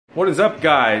What is up,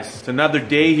 guys? It's another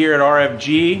day here at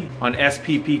RFG on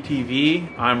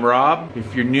SPPTV. I'm Rob.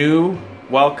 If you're new,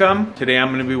 welcome. Today I'm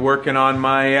going to be working on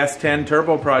my S10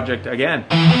 turbo project again.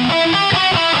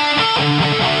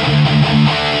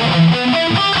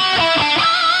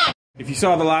 If you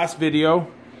saw the last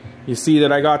video, you see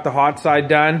that I got the hot side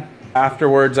done.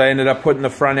 Afterwards, I ended up putting the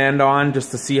front end on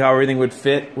just to see how everything would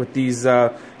fit with these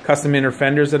custom inner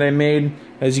fenders that I made.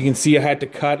 As you can see, I had to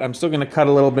cut. I'm still going to cut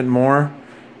a little bit more.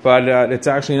 But it's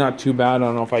actually not too bad. I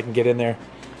don't know if I can get in there.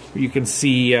 You can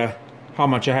see how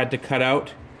much I had to cut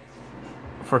out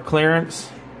for clearance.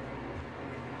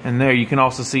 And there you can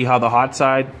also see how the hot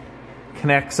side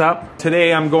connects up.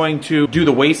 Today I'm going to do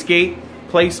the wastegate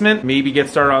placement. Maybe get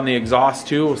started on the exhaust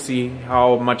too. We'll see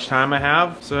how much time I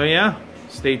have. So yeah,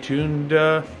 stay tuned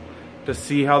to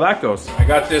see how that goes. I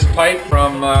got this pipe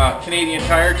from Canadian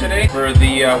Tire today for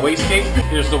the wastegate.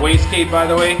 Here's the wastegate, by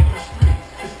the way.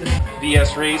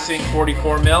 VS Racing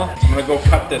 44 mil. I'm gonna go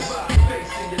cut this.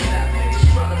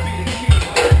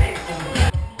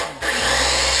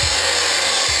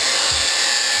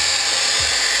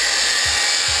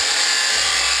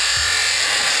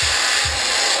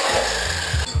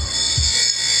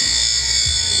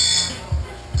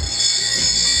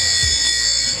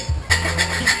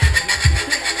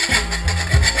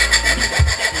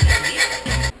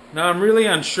 Now I'm really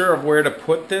unsure of where to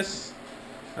put this.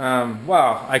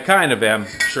 Well, I kind of am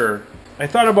sure. I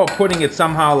thought about putting it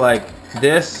somehow like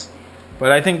this,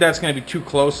 but I think that's going to be too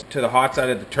close to the hot side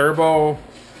of the turbo.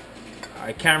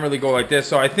 I can't really go like this,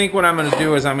 so I think what I'm going to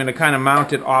do is I'm going to kind of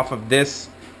mount it off of this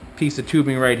piece of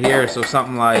tubing right here, so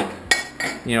something like,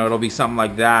 you know, it'll be something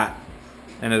like that,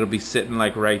 and it'll be sitting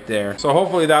like right there. So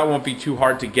hopefully that won't be too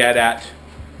hard to get at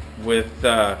with,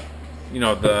 you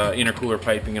know, the intercooler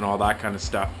piping and all that kind of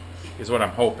stuff, is what I'm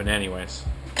hoping anyways.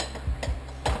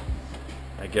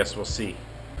 I guess we'll see.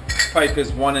 This pipe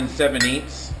is 1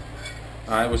 7/8.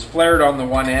 It was flared on the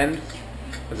one end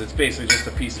because it's basically just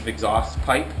a piece of exhaust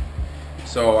pipe.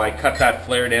 So I cut that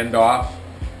flared end off,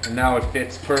 and now it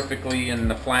fits perfectly in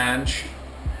the flange,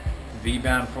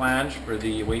 V-band flange for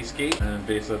the wastegate, and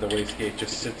basically the wastegate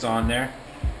just sits on there.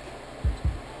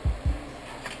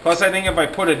 Plus, I think if I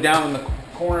put it down in the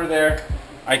corner there,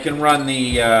 I can run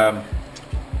the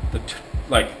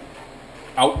like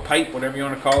out pipe, whatever you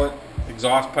want to call it,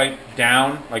 exhaust pipe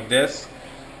down like this,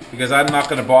 because I'm not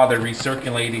going to bother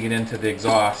recirculating it into the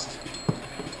exhaust.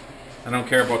 I don't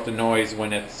care about the noise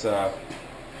when it's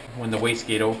when the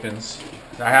wastegate opens.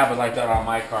 I have it like that on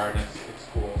my car, and it's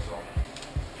cool. So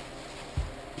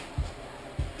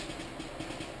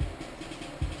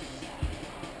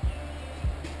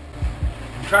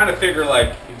I'm trying to figure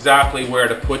like exactly where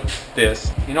to put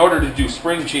this. In order to do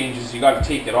spring changes, you got to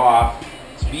take it off.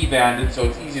 V-banded, so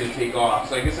it's easy to take off,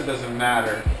 so I guess it doesn't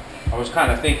matter. I was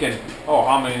kind of thinking, oh,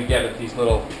 how am I going to get at these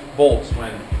little bolts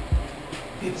when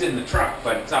it's in the truck,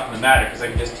 but it's not going to matter because I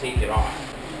can just take it off.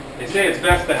 They say it's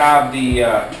best to have the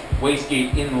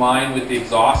wastegate in line with the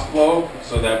exhaust flow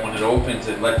so that when it opens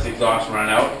it lets the exhaust run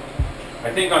out.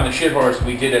 I think on the shit horse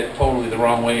we did it totally the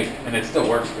wrong way, and it still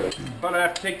works good. But I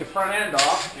have to take the front end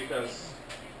off because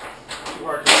it's too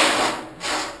hard to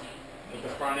get the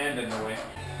front end in the way.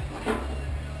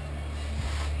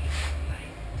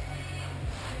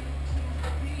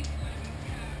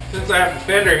 Since I have the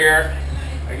fender here,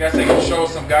 I guess I can show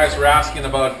some guys who are asking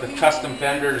about the custom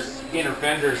fenders, inner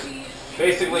fenders.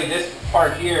 Basically, this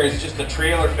part here is just a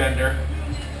trailer fender.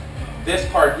 This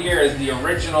part here is the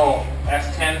original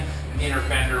S10 inner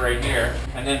fender right here.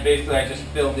 And then basically I just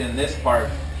filled in this part.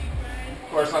 Of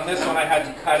course, on this one I had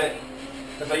to cut it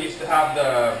because I used to have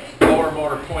the lower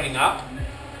motor pointing up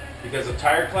because of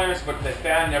tire clearance, but the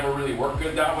fan never really worked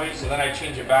good that way, so then I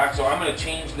changed it back. So I'm going to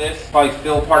change this, probably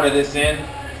fill part of this in.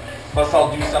 Plus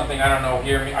I'll do something, I don't know,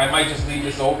 here. I might just leave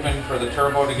this open for the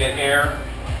turbo to get air.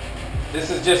 This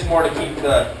is just more to keep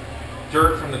the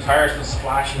dirt from the tires from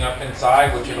splashing up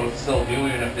inside, which it'll still do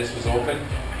even if this was open.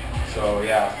 So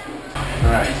yeah.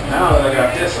 Alright, so now that I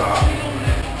got this off,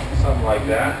 something like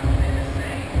that,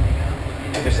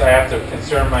 I guess I have to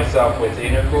concern myself with the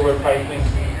intercooler piping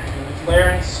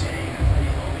clearance,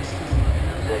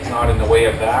 so it's not in the way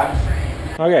of that.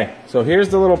 Okay, so here's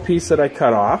the little piece that I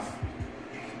cut off.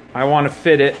 I want to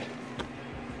fit it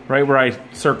right where I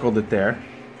circled it there.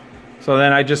 So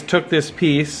then I just took this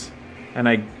piece and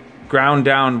I ground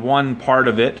down one part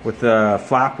of it with the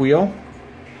flap wheel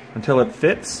until it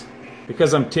fits.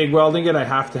 Because I'm TIG welding it, I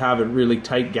have to have it really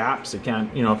tight gaps. It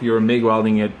can't, you know, if you were MIG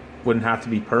welding it, wouldn't have to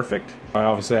be perfect.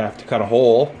 Obviously I have to cut a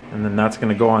hole, and then that's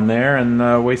going to go on there, and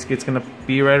the wastegate's going to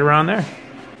be right around there.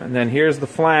 And then here's the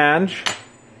flange.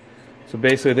 So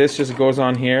basically this just goes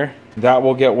on here. That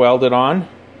will get welded on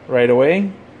right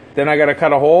away. Then I got to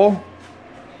cut a hole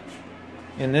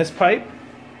in this pipe.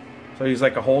 So I use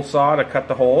like a hole saw to cut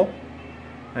the hole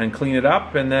and clean it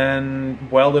up and then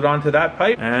weld it onto that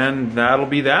pipe, and that'll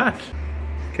be that.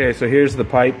 Okay, so here's the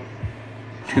pipe,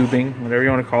 tubing, whatever you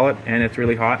want to call it, and it's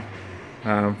really hot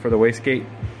for the wastegate.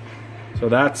 So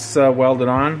that's welded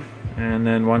on, and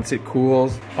then once it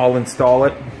cools, I'll install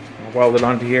it. I'll weld it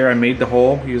onto here. I made the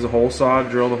hole, use a hole saw to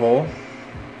drill the hole.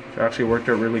 It actually worked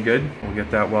out really good. We'll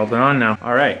get that welded on now.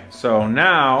 All right, so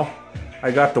now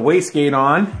I got the wastegate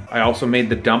on. I also made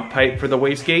the dump pipe for the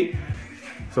wastegate.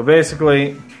 So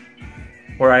basically,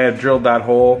 where I had drilled that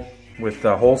hole with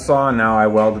the hole saw, now I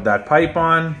welded that pipe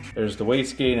on. There's the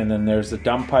wastegate, and then there's the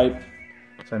dump pipe.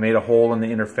 So I made a hole in the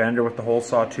inner fender with the hole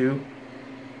saw too.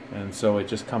 And so it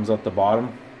just comes out the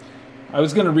bottom. I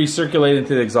was gonna recirculate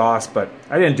into the exhaust, but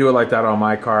I didn't do it like that on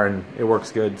my car, and it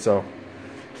works good. So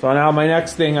now my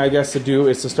next thing, I guess, to do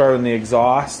is to start on the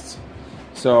exhaust.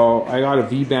 So I got a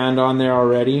V-band on there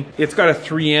already. It's got a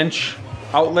 3-inch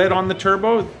outlet on the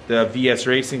turbo, the VS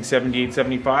Racing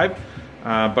 7875,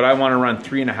 but I want to run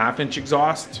 3.5-inch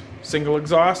exhaust, single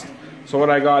exhaust. So what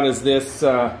I got is this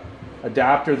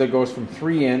adapter that goes from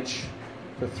 3-inch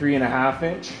to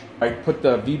 3.5-inch. I put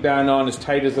the V-band on as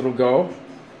tight as it'll go,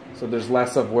 so there's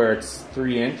less of where it's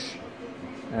 3-inch.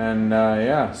 And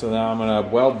yeah, so now I'm gonna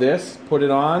weld this, put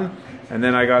it on, and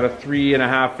then I got a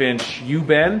 3.5-inch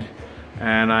U-bend,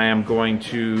 and I am going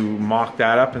to mock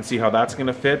that up and see how that's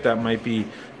gonna fit. That might be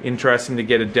interesting to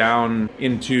get it down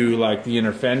into like the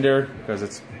inner fender, because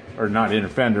it's, or not inner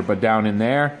fender, but down in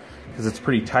there, because it's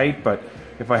pretty tight. But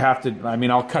if I have to, I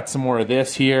mean, I'll cut some more of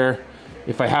this here.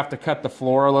 If I have to cut the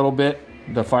floor a little bit,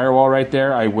 the firewall right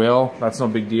there, I will. That's no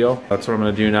big deal. That's what I'm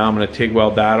gonna do now. I'm gonna TIG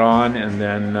weld that on, and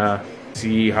then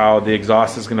see how the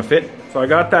exhaust is gonna fit. So I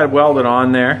got that welded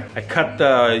on there. I cut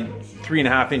the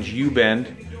 3.5-inch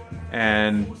U-bend,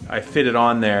 and I fit it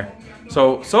on there.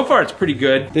 So far it's pretty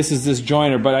good. This is this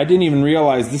joiner, but I didn't even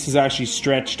realize this is actually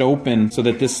stretched open so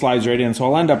that this slides right in. So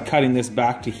I'll end up cutting this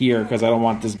back to here because I don't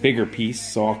want this bigger piece.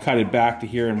 So I'll cut it back to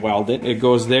here and weld it. It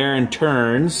goes there and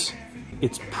turns.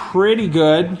 It's pretty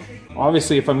good.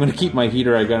 Obviously, if I'm gonna keep my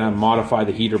heater, I'm gonna modify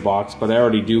the heater box, but I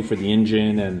already do for the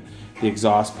engine and the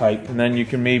exhaust pipe. And then you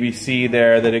can maybe see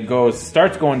there that it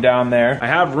starts going down there. I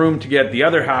have room to get the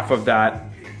other half of that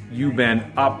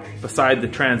U-bend up beside the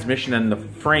transmission and the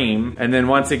frame, and then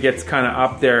once it gets kind of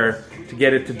up there, to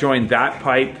get it to join that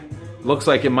pipe, looks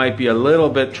like it might be a little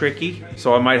bit tricky.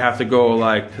 So I might have to go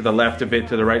like to the left a bit,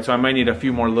 to the right. So I might need a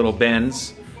few more little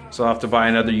bends. So I'll have to buy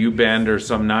another U-bend or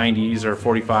some 90s or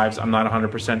 45s. I'm not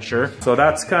 100% sure. So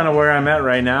that's kind of where I'm at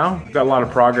right now. Got a lot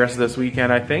of progress this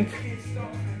weekend, I think.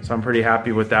 So I'm pretty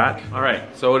happy with that. All right,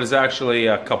 so it is actually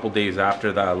a couple days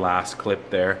after the last clip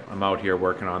there. I'm out here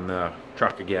working on the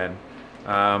truck again.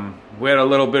 We had a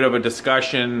little bit of a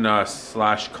discussion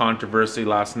slash controversy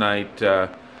last night.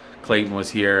 Clayton was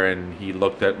here and he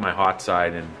looked at my hot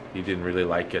side and he didn't really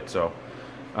like it. So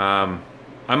I'm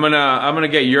gonna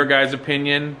get your guys'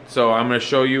 opinion. So I'm gonna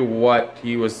show you what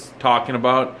he was talking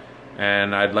about,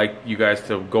 and I'd like you guys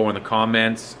to go in the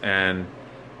comments and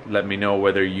let me know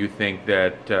whether you think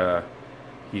that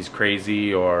he's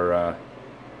crazy or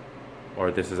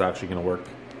this is actually gonna work.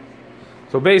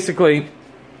 So basically,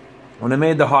 when I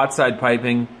made the hot side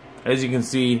piping, as you can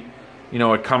see, you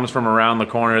know, it comes from around the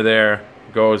corner there,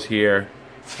 goes here,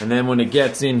 and then when it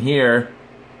gets in here,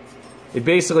 it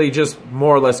basically just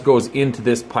more or less goes into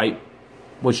this pipe,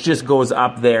 which just goes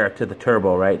up there to the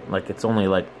turbo, right? Like it's only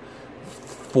like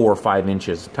 4 or 5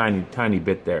 inches, tiny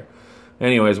bit there.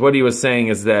 Anyways, what he was saying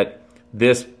is that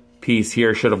this piece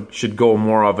here should go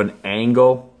more of an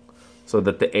angle, so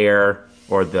that the air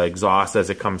or the exhaust as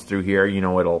it comes through here, you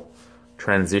know, it'll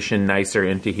transition nicer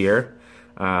into here.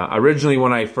 Originally,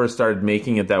 when I first started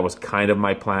making it, that was kind of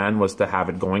my plan, was to have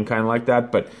it going kind of like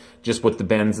that. But just with the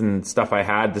bends and stuff I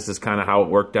had, this is kind of how it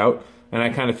worked out. And I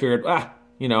kind of figured,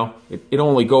 you know, it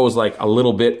only goes like a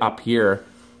little bit up here.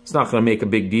 It's not going to make a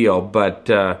big deal, but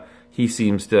he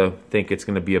seems to think it's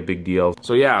going to be a big deal.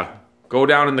 So yeah, go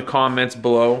down in the comments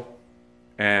below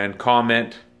and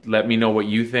comment. Let me know what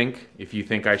you think, if you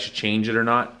think I should change it or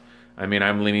not. I mean,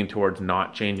 I'm leaning towards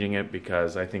not changing it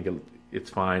because I think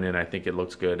it's fine and I think it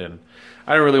looks good, and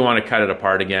I don't really want to cut it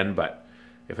apart again. But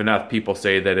if enough people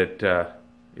say that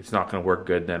it's not going to work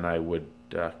good, then I would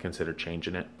consider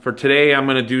changing it. For today, I'm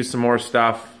going to do some more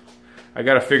stuff. I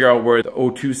got to figure out where the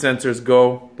O2 sensors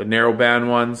go, the narrow band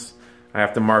ones. I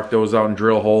have to mark those out and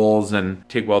drill holes and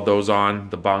TIG weld those on.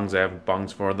 The bungs, I have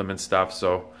bungs for them and stuff,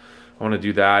 so I want to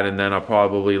do that. And then I'll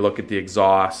probably look at the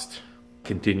exhaust,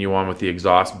 continue on with the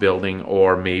exhaust building,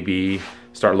 or maybe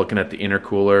start looking at the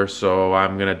intercooler, so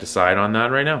I'm gonna decide on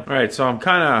that right now. All right, so I'm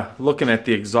kind of looking at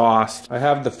the exhaust. I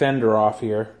have the fender off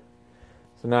here,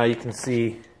 so now you can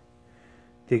see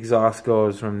the exhaust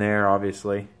goes from there,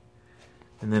 obviously,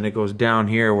 and then it goes down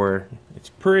here where it's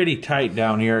pretty tight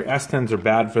down here. S10s are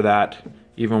bad for that,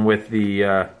 even with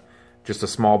the just a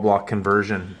small block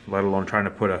conversion, let alone trying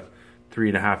to put a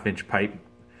 3.5-inch pipe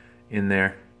in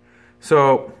there.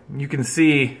 So you can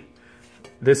see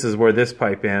this is where this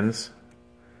pipe ends,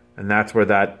 and that's where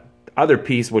that other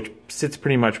piece, which sits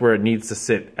pretty much where it needs to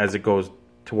sit as it goes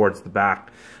towards the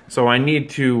back. So I need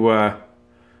to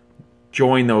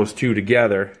join those two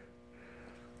together,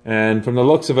 and from the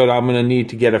looks of it, I'm going to need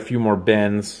to get a few more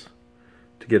bends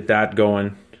to get that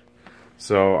going.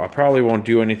 So I probably won't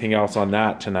do anything else on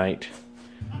that tonight.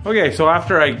 Okay, so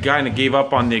after I kind of gave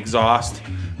up on the exhaust,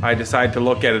 I decided to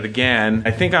look at it again. I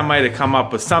think I might have come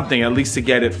up with something, at least to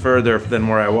get it further than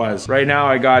where I was. Right now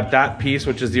I got that piece,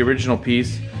 which is the original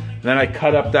piece. Then I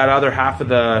cut up that other half of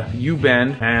the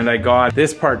U-bend, and I got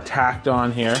this part tacked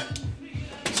on here.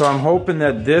 So I'm hoping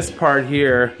that this part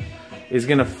here is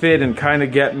gonna fit and kind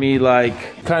of get me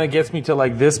like, kind of gets me to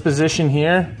like this position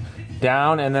here,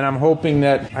 down, and then I'm hoping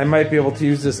that I might be able to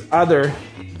use this other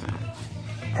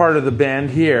part of the bend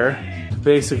here to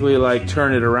basically like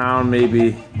turn it around,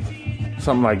 maybe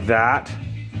something like that,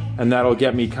 and that'll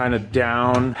get me kind of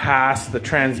down past the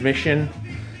transmission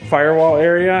firewall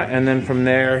area, and then from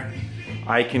there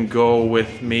I can go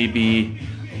with maybe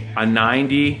a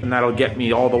 90, and that'll get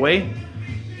me all the way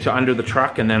to under the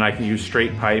truck, and then I can use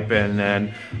straight pipe and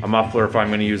then a muffler if I'm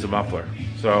going to use a muffler.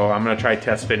 So I'm going to try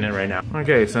test fitting it right now.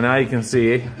 Okay, so now you can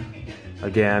see,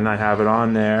 again, I have it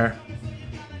on there,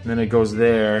 and then it goes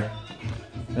there,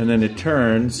 and then it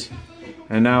turns,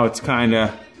 and now it's kind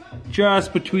of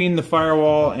just between the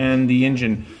firewall and the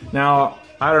engine. Now,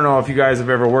 I don't know if you guys have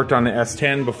ever worked on the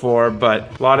S10 before,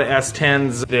 but a lot of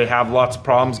S10s, they have lots of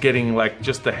problems getting like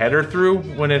just the header through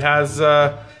when it has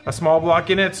a small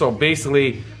block in it. So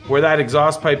basically, where that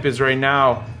exhaust pipe is right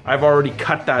now, I've already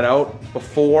cut that out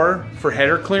before for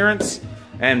header clearance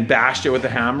and bashed it with a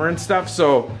hammer and stuff.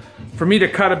 So for me to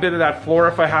cut a bit of that floor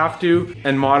if I have to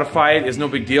and modify it is no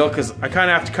big deal, because I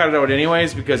kind of have to cut it out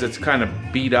anyways because it's kind of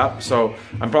beat up. So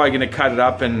I'm probably going to cut it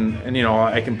up and you know,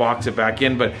 I can box it back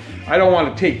in, but I don't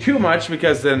want to take too much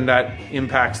because then that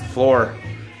impacts the floor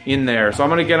in there. So I'm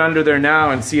going to get under there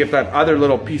now and see if that other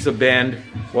little piece of bend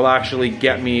will actually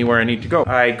get me where I need to go.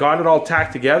 I got it all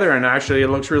tacked together, and actually it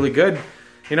looks really good.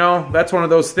 You know, that's one of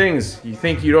those things. You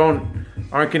think you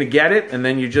aren't gonna get it, and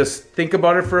then you just think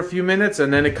about it for a few minutes,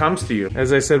 and then it comes to you.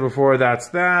 As I said before, that's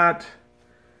that.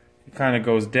 It kind of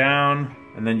goes down,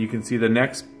 and then you can see the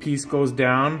next piece goes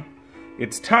down.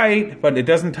 It's tight, but it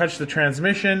doesn't touch the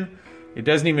transmission. It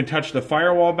doesn't even touch the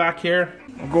firewall back here.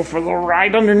 I'll go for a little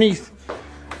ride underneath.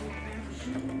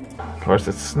 Of course,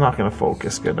 it's not gonna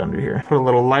focus good under here. Put a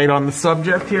little light on the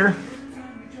subject here.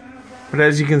 But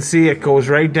as you can see, it goes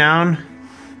right down.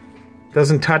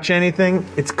 Doesn't touch anything.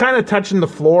 It's kind of touching the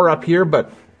floor up here,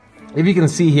 but if you can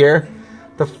see here,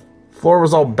 the floor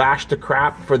was all bashed to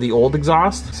crap for the old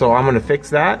exhaust. So I'm gonna fix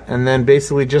that, and then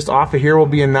basically just off of here will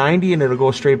be a 90 and it'll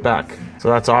go straight back. So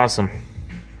that's awesome.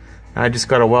 I just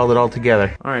gotta weld it all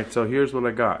together. All right, so here's what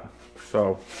I got.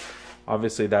 So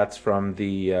obviously that's from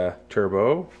the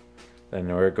turbo. Then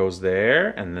where it goes there,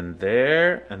 and then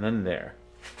there, and then there.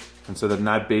 And so then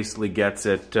that basically gets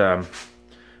it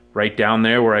right down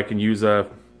there where I can use a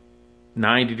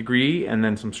 90 degree and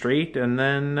then some straight, and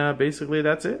then basically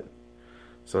that's it.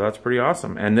 So that's pretty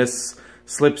awesome. And this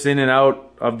slips in and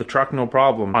out of the truck no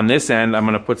problem. On this end, I'm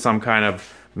gonna put some kind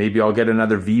of, maybe I'll get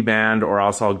another V-band, or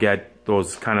else I'll get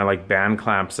those kind of like band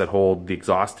clamps that hold the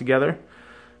exhaust together,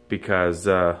 because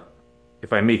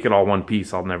if I make it all one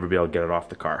piece, I'll never be able to get it off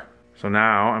the car. So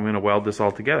now I'm going to weld this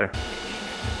all together.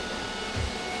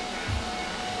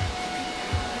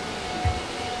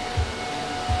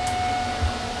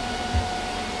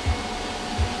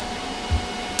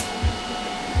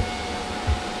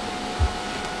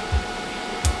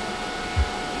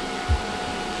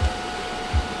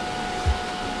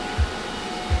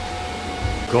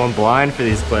 Going blind for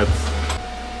these clips.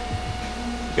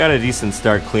 Got a decent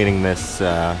start cleaning this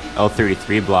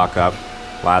L33 block up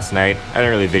last night. I didn't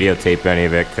really videotape any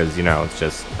of it because, you know, it's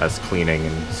just us cleaning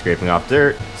and scraping off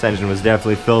dirt. This engine was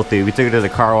definitely filthy. We took it to the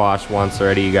car wash once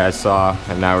already, you guys saw,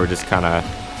 and now we're just kind of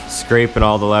scraping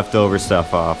all the leftover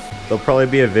stuff off. There'll probably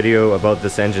be a video about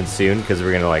this engine soon because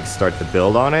we're gonna like start the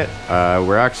build on it.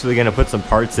 We're actually gonna put some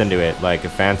parts into it, like a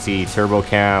fancy turbo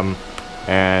cam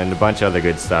and a bunch of other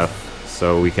good stuff,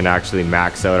 so we can actually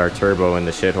max out our turbo in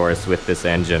the shit horse with this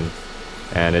engine,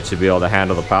 and it should be able to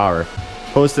handle the power.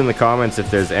 Post in the comments if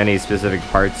there's any specific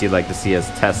parts you'd like to see us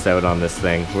test out on this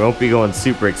thing. We won't be going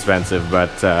super expensive,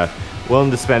 but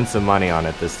willing to spend some money on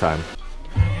it this time.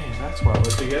 Hey, that's well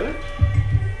put together.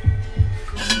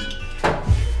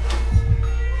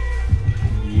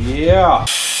 Yeah.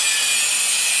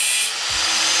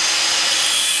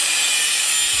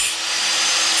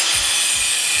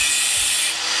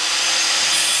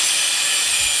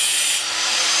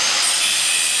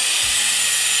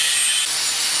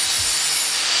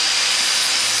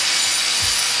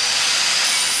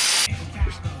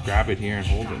 Grab it here and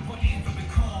hold it.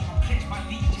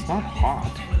 It's not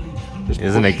hot.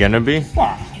 Isn't it gonna be?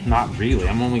 Well, not really.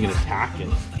 I'm only gonna tack it.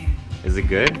 Is it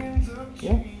good?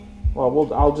 Yeah.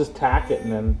 Well, I'll just tack it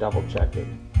and then double check it.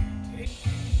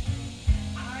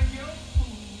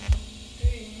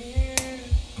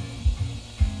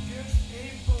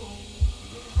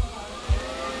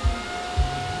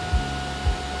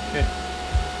 Okay.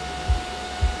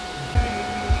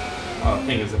 Well, the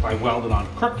thing is, if I weld it on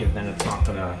crooked, then it's not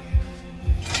gonna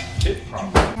fit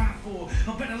properly.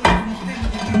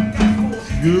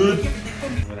 Good.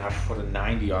 I'm gonna have to put a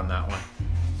 90 on that one.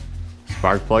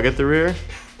 Spark plug at the rear?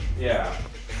 Yeah.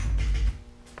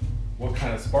 What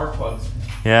kind of spark plugs?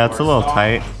 Yeah, it's a little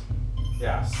tight. Ones?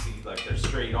 Yeah, see, like they're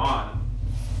straight on.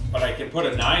 But I can put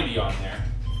a 90 on there.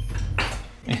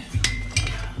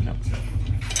 No.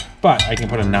 But I can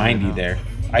put a 90 there.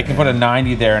 I can put a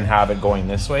 90 there and have it going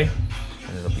this way,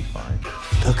 and it'll be fine.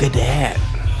 Look at that.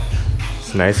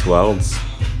 It's nice welds.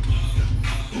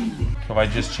 So if I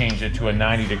just change it to a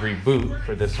 90-degree boot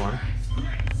for this one,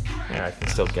 yeah, I can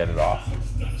still get it off.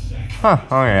 Huh,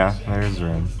 oh yeah, there's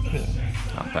room.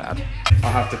 Not bad.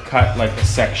 I'll have to cut like a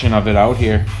section of it out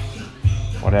here.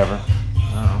 Whatever.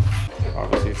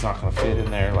 Obviously it's not gonna fit in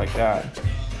there like that.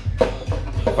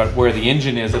 But where the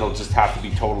engine is, it'll just have to be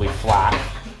totally flat.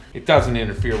 It doesn't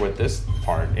interfere with this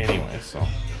part anyway, so.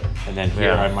 And then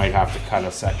here I might have to cut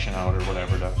a section out or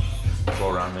whatever to go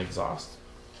around the exhaust.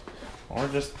 Or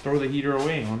just throw the heater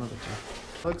away, one of the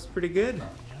two. Looks pretty good.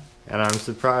 And I'm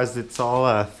surprised it's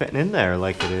all fitting in there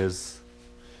like it is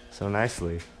so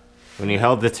nicely. When you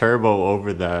held the turbo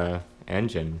over the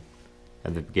engine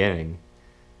at the beginning,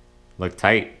 looked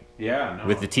tight. Yeah, no.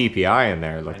 With the TPI in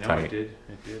there, it looked tight. It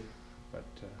did. But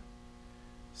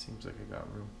seems like I got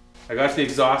room. I got the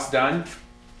exhaust done.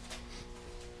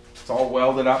 It's all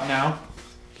welded up now.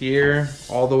 Here,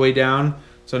 all the way down.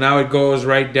 So now it goes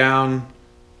right down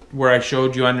where I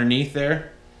showed you underneath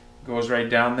there. Goes right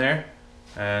down there.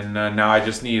 And now I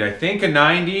just need, I think, a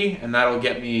 90, and that'll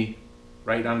get me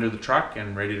right under the truck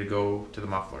and ready to go to the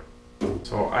muffler.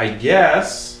 So I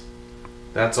guess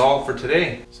that's all for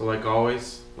today. So like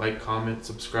always, like, comment,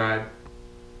 subscribe,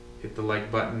 hit the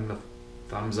like button, the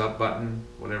thumbs up button,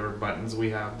 whatever buttons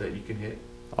we have that you can hit.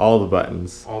 All the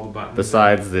buttons. All the buttons.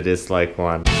 Besides the dislike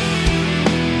one.